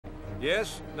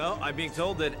Yes, no, I'm being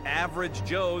told that Average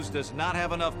Joe's does not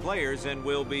have enough players and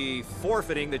will be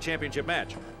forfeiting the championship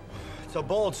match. It's a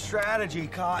bold strategy,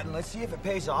 Cotton. Let's see if it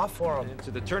pays off for him.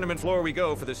 To the tournament floor we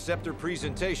go for the scepter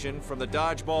presentation from the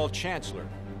Dodgeball Chancellor.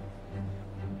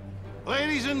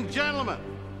 Ladies and gentlemen,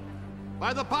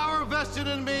 by the power vested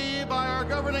in me by our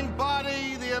governing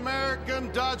body, the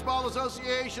American Dodgeball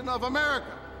Association of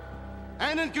America,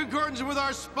 and in concordance with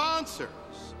our sponsors,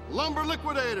 Lumber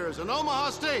Liquidators and Omaha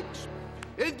Steaks,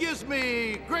 it gives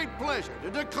me great pleasure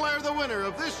to declare the winner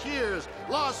of this year's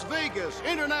Las Vegas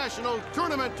International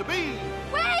Tournament to be...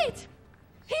 Wait!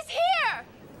 He's here!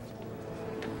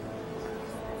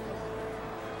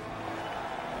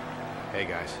 Hey,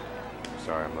 guys.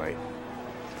 Sorry I'm late.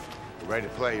 We're ready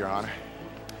to play, Your Honor.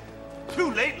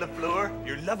 Too late, LaFleur.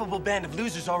 Your lovable band of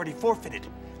losers already forfeited.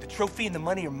 The trophy and the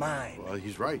money are mine. Well,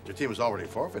 he's right. Your team is already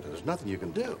forfeited. There's nothing you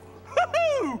can do.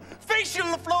 Woohoo! Facial,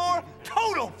 LaFleur!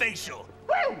 Total facial!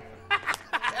 Woo!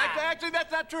 Actually,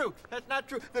 that's not true. That's not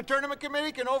true. The tournament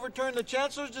committee can overturn the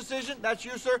chancellor's decision. That's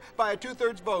you, sir, by a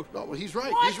 2/3 vote. No, well, he's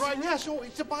right. What? He's right. Yes, oh,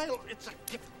 it's a bylaw. It's a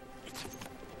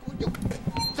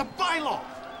bylaw.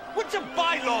 What's a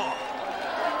bylaw?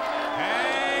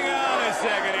 Hang on a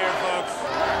second here, folks.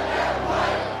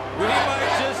 We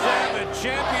might just have a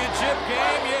championship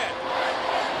game yet.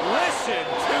 Listen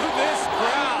to this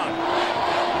crowd.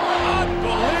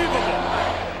 Unbelievable.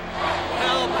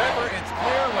 Well, Pepper, it's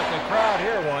clear what the crowd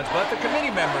here wants, but the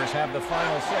committee members have the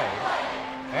final say.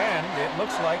 And it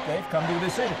looks like they've come to a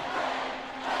decision.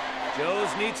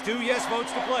 Joe's needs 2 yes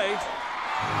votes to play.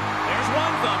 There's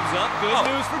 1 thumbs up.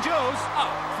 Good news for Joe's. Oh,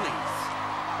 please.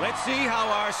 Let's see how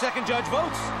our second judge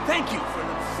votes. Thank you for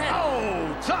the set.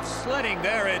 Oh, tough sledding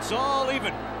there. It's all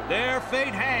even. Their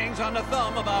fate hangs on the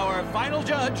thumb of our final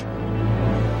judge.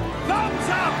 Thumbs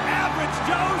up! Average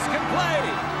Joe's can play!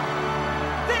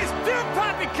 This pure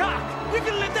poppycock! You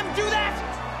can let them do that?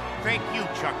 Thank you,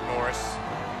 Chuck Norris.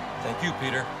 Thank you,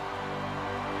 Peter.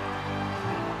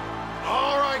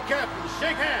 All right, Captain,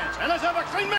 shake hands, and let's have a clean